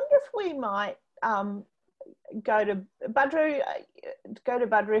 I wonder if we might go to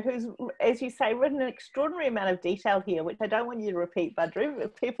Badru, who's, as you say, written an extraordinary amount of detail here, which I don't want you to repeat, Badru.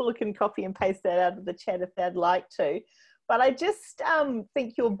 People can copy and paste that out of the chat if they'd like to. But I just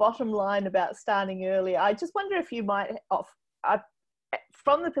think your bottom line about starting earlier, I just wonder if you might,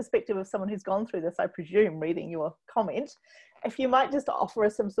 from the perspective of someone who's gone through this, I presume, reading your comment, if you might just offer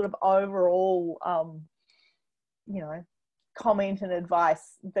us some sort of overall, comment and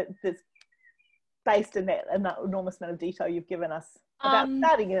advice that's based in that enormous amount of detail you've given us about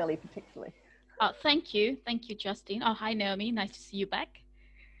starting early, particularly. Thank you, Justine. Oh, hi, Naomi. Nice to see you back.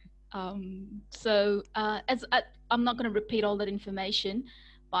 I'm not going to repeat all that information,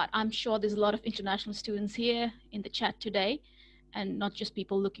 but I'm sure there's a lot of international students here in the chat today, and not just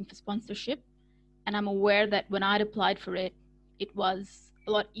people looking for sponsorship. And I'm aware that when I'd applied for it, it was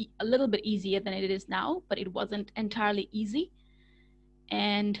a little bit easier than it is now, but it wasn't entirely easy.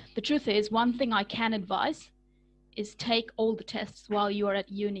 And the truth is, one thing I can advise is take all the tests while you are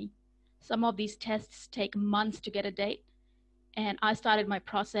at uni. Some of these tests take months to get a date. And I started my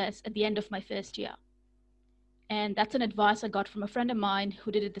process at the end of my first year. And that's an advice I got from a friend of mine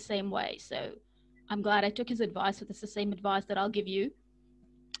who did it the same way. So I'm glad I took his advice, so it's the same advice that I'll give you.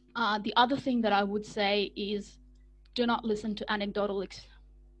 The other thing that I would say is do not listen to anecdotal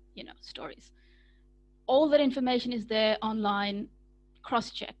stories. All that information is there online.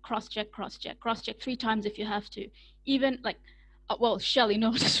 Cross-check 3 times if you have to. Even well, Shelley,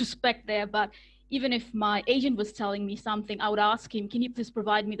 no disrespect there, but even if my agent was telling me something, I would ask him, can you please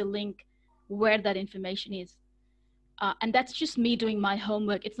provide me the link where that information is? And that's just me doing my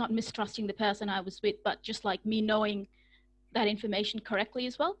homework. It's not mistrusting the person I was with, but just like me knowing that information correctly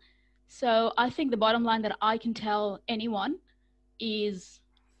as well. So I think the bottom line that I can tell anyone is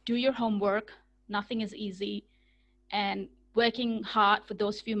do your homework. Nothing is easy. And working hard for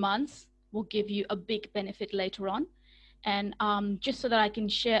those few months will give you a big benefit later on. And just so that I can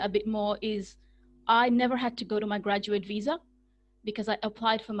share a bit more is I never had to go to my graduate visa because I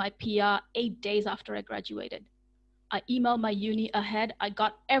applied for my PR 8 days after I graduated. I emailed my uni ahead. I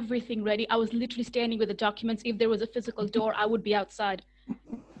got everything ready. I was literally standing with the documents. If there was a physical door, I would be outside.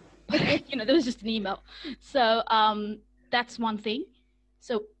 There was just an email. So that's one thing.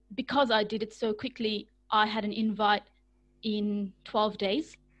 So because I did it so quickly, I had an invite in 12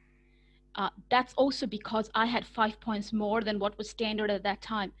 days. That's also because I had 5 points more than what was standard at that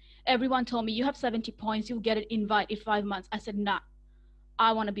time. Everyone told me, you have 70 points, you'll get an invite in 5 months. I said, nah,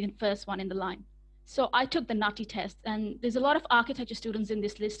 I want to be the first one in the line. So I took the NUTTI test, and there's a lot of architecture students in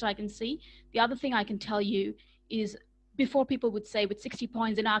this list I can see. The other thing I can tell you is before people would say with 60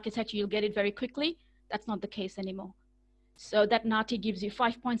 points in architecture, you'll get it very quickly. That's not the case anymore. So that NATI gives you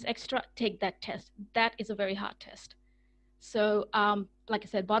 5 points extra, take that test. That is a very hard test. So like I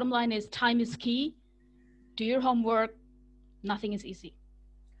said, bottom line is time is key. Do your homework. Nothing is easy.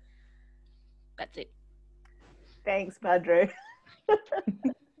 That's it. Thanks, Badru.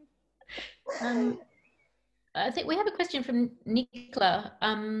 I think we have a question from Nicola.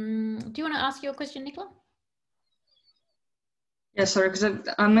 Do you want to ask your question, Nicola? Yeah, sorry, because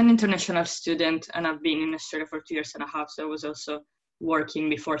I'm an international student and I've been in Australia for 2.5 years. So I was also working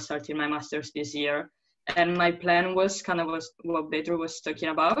before starting my master's this year. And my plan was kind of what Badru was talking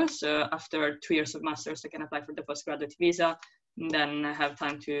about. So after 2 years of master's, I can apply for the postgraduate visa. And then I have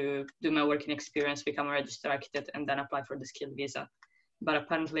time to do my working experience, become a registered architect, and then apply for the skilled visa. But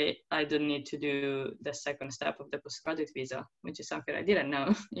apparently I don't need to do the second step of the postgraduate visa, which is something I didn't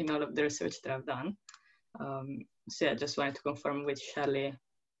know in all of the research that I've done. So yeah, just wanted to confirm with Shelley.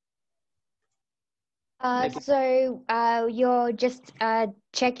 So you're just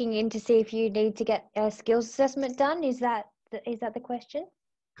checking in to see if you need to get a skills assessment done. Is that the question?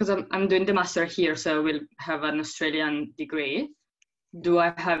 Because I'm doing the master here, so I will have an Australian degree. Do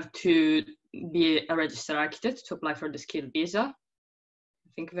I have to be a registered architect to apply for the skilled visa?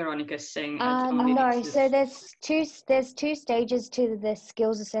 I think Veronica is saying no. So there's two stages to the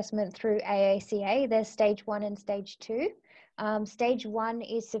skills assessment through AACA. There's stage 1 and stage 2. Stage 1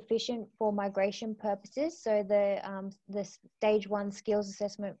 is sufficient for migration purposes. So the stage 1 skills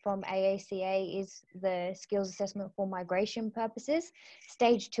assessment from AACA is the skills assessment for migration purposes.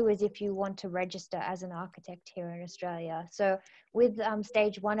 Stage 2 is if you want to register as an architect here in Australia. So with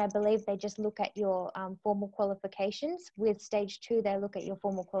stage 1, I believe they just look at your formal qualifications. With stage 2, they look at your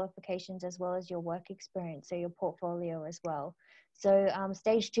formal qualifications as well as your work experience, so your portfolio as well. So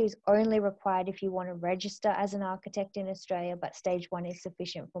stage 2 is only required if you want to register as an architect in Australia, but stage 1 is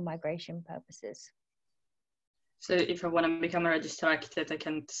sufficient for migration purposes. So if I want to become a registered architect, I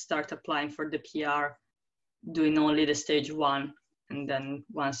can start applying for the PR, doing only the stage 1, and then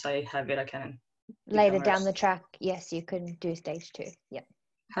once I have it, I can. Later down the track, yes, you can do stage 2. Yep.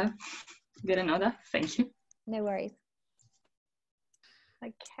 Huh? Didn't know that. Thank you. No worries.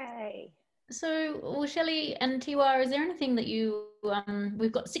 Okay. So, well, Shelley and Thihoa, is there anything that you,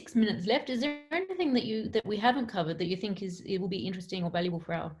 we've got 6 minutes left. Is there anything that we haven't covered that you think it will be interesting or valuable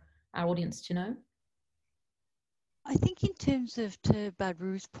for our audience to know? I think in terms of, to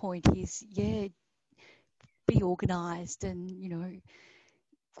Badru's point is, yeah, be organised and, you know,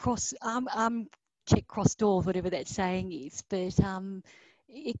 check cross doors, whatever that saying is, but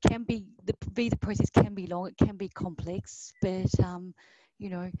it can be, the visa process can be long, it can be complex, but you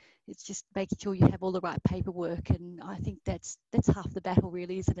know, it's just making sure you have all the right paperwork, and I think that's half the battle,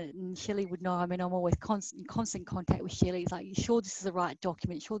 really, isn't it? And Shelley would know. I mean, I'm always constant contact with Shelley. It's like, you sure this is the right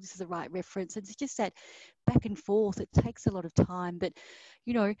document? Sure this is the right reference? And it's just that back and forth. It takes a lot of time, but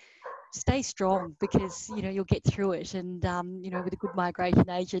you know, stay strong, because you know you'll get through it. And you know, with a good migration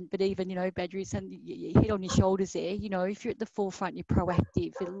agent, but even, you know, Badru, you head on your shoulders there. You know, if you're at the forefront, you're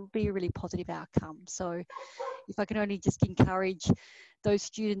proactive, it'll be a really positive outcome. So if I can only just encourage those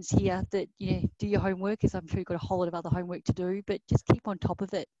students here that, you know, do your homework, as I'm sure you've got a whole lot of other homework to do, but just keep on top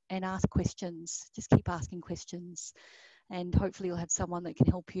of it and ask questions. Just keep asking questions, and hopefully you'll have someone that can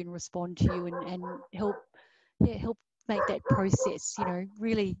help you and respond to you and help make that process, you know,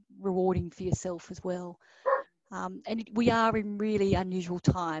 really rewarding for yourself as well. And we are in really unusual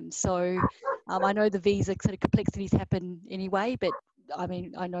times. So I know the visa sort of complexities happen anyway, but I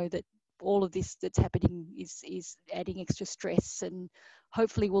mean, I know that all of this that's happening is adding extra stress, and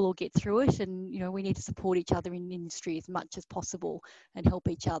hopefully we'll all get through it. And, you know, we need to support each other in industry as much as possible and help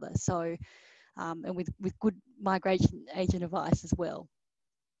each other. So, and with good migration agent advice as well.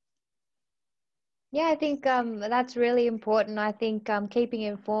 Yeah, I think that's really important. I think keeping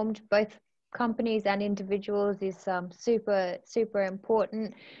informed, both companies and individuals, is super, super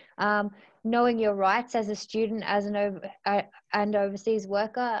important. Knowing your rights as a student, as an overseas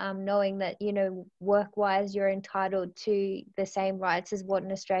worker, knowing that, you know, work-wise you're entitled to the same rights as what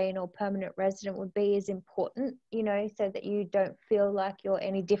an Australian or permanent resident would be, is important, you know, so that you don't feel like you're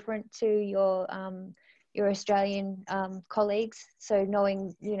any different to your Australian colleagues. So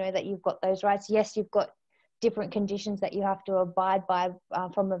knowing, you know, that you've got those rights. Yes, you've got different conditions that you have to abide by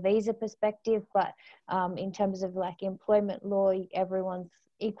from a visa perspective, but in terms of like employment law, everyone's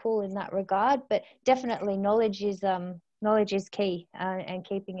equal in that regard. But definitely knowledge is key, and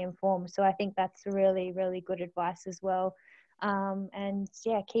keeping informed. So I think that's really, really good advice as well. And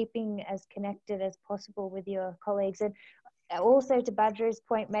yeah, keeping as connected as possible with your colleagues. And also, to Badru's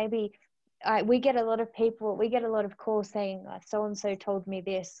point, maybe we get a lot of calls saying so and so told me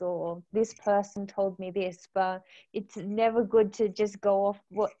this, or this person told me this, but it's never good to just go off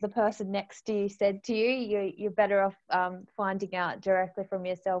what the person next to you said to you. You're better off finding out directly from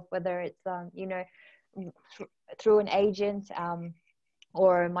yourself, whether it's you know, through an agent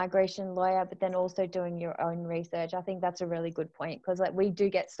or a migration lawyer, but then also doing your own research. I think that's a really good point, because like we do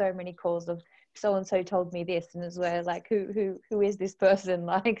get so many calls of so and so told me this, and it's where like who is this person,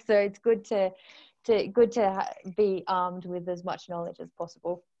 like, so it's good to be armed with as much knowledge as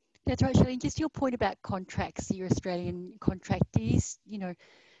possible. That's right, Shelley. Just your point about contracts, your Australian contract is, you know,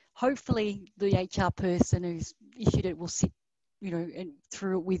 hopefully the HR person who's issued it will sit, you know, and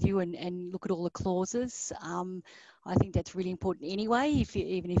through it with you and look at all the clauses. I think that's really important anyway,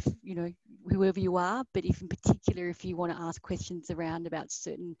 even if, you know, whoever you are, but if in particular, if you want to ask questions around about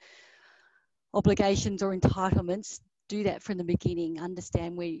certain obligations or entitlements, do that from the beginning.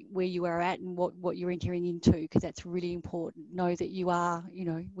 Understand where you are at and what you're entering into, because that's really important. Know that you are, you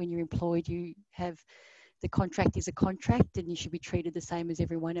know, when you're employed, you have, the contract is a contract and you should be treated the same as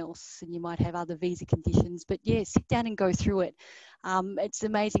everyone else, and you might have other visa conditions, but yeah, sit down and go through it. It's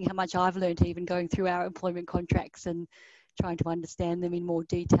amazing how much I've learned even going through our employment contracts and trying to understand them in more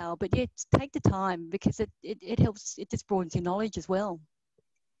detail. But yeah, take the time, because it helps, it just broadens your knowledge as well.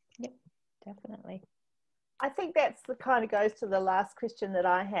 Yep, definitely. I think that's the kind of goes to the last question that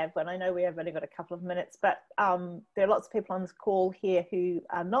I have, and I know we have only got a couple of minutes, but there are lots of people on this call here who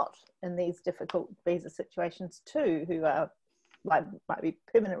are not in these difficult visa situations too, who are like might be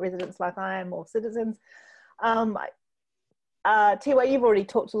permanent residents like I am, or citizens. Thihoa, you've already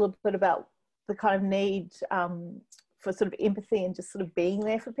talked a little bit about the kind of need for sort of empathy and just sort of being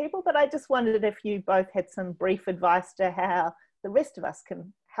there for people, but I just wondered if you both had some brief advice to how the rest of us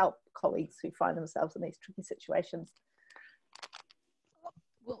can help colleagues who find themselves in these tricky situations.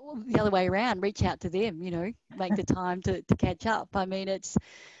 Well, the other way around, reach out to them, you know, make the time to catch up. I mean,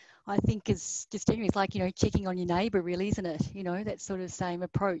 I think it's just genuine. It's like, you know, checking on your neighbour, really, isn't it? You know, that sort of same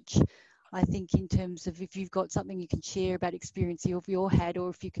approach. I think in terms of if you've got something you can share about experience you've had, or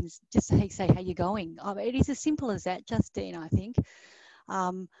if you can just say how you're going. It is as simple as that, Justine, I think.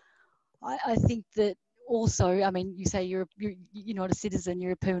 I think that also, I mean, you say you're not a citizen,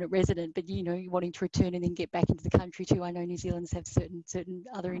 you're a permanent resident, but, you know, you're wanting to return and then get back into the country too. I know New Zealanders have certain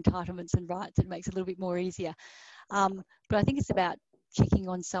other entitlements and rights. It makes it a little bit more easier. But I think it's about checking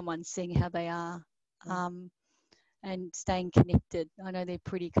on someone, seeing how they are, and staying connected. I know they're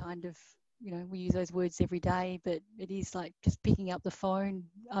pretty kind of, you know, we use those words every day, but it is like just picking up the phone.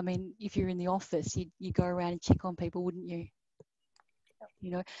 I mean, if you're in the office, you go around and check on people, wouldn't you?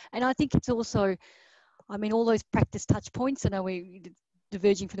 You know, and I think it's also, I mean, all those practice touch points, I know we're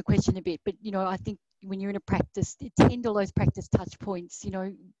diverging from the question a bit, but, you know, I think when you're in a practice, attend all those practice touch points, you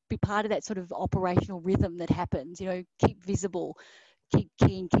know, be part of that sort of operational rhythm that happens, you know, keep visible, keep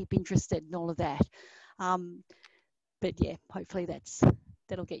keen, keep interested and all of that. But yeah, hopefully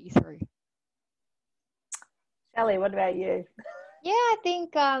that'll get you through. Shelley, what about you? Yeah, I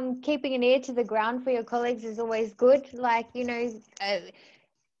think keeping an ear to the ground for your colleagues is always good. Like, you know,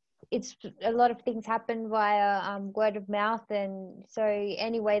 it's a lot of things happen via word of mouth, and so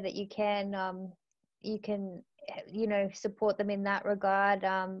any way that you can, you know, support them in that regard,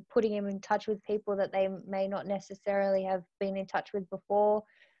 putting them in touch with people that they may not necessarily have been in touch with before,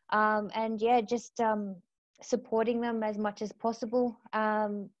 and yeah, just supporting them as much as possible,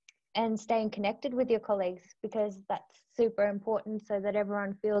 and staying connected with your colleagues, because that's super important, so that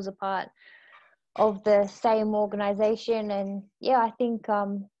everyone feels a part of the same organization. And yeah, I think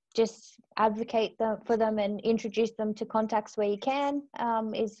just advocate for them and introduce them to contacts where you can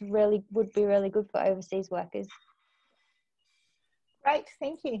would be really good for overseas workers. Great,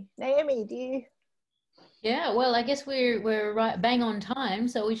 thank you. Naomi, do you? Yeah, well, I guess we're right bang on time,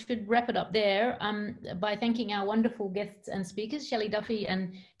 so we should wrap it up there by thanking our wonderful guests and speakers, Shelley, Duffy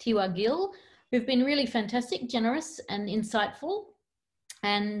and Thihoa Gill, who've been really fantastic, generous and insightful.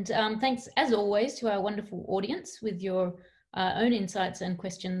 And thanks, as always, to our wonderful audience with your own insights and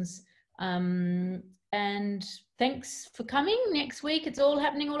questions. And thanks for coming. Next week, it's all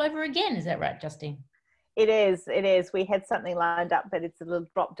happening all over again. Is that right, Justine? It is. We had something lined up, but it's a little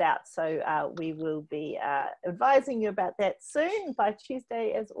dropped out. So we will be advising you about that soon by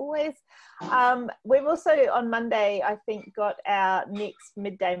Tuesday, as always. We've also, on Monday, I think, got our next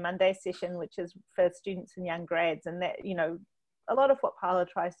Midday Monday session, which is for students and young grads. And that, you know, a lot of what Parla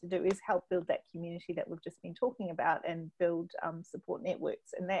tries to do is help build that community that we've just been talking about and build support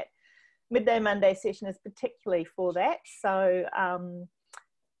networks. And that Midday Monday session is particularly for that. So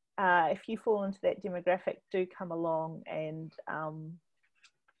if you fall into that demographic, do come along and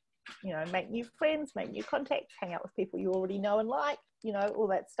you know, make new friends, make new contacts, hang out with people you already know and like, you know, all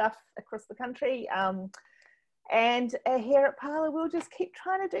that stuff across the country. And here at Parlour, we'll just keep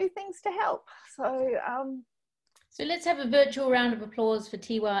trying to do things to help. So, so let's have a virtual round of applause for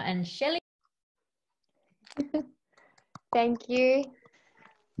Thihoa and Shelley. Thank you.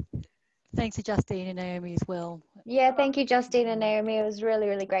 Thanks to Justine and Naomi as well. Yeah, thank you, Justine and Naomi. It was really,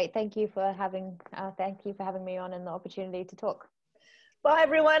 really great. Thank you for having me on and the opportunity to talk. Bye,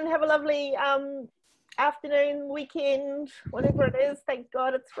 everyone. Have a lovely afternoon, weekend, whatever it is. Thank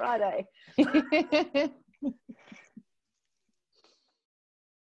God it's Friday.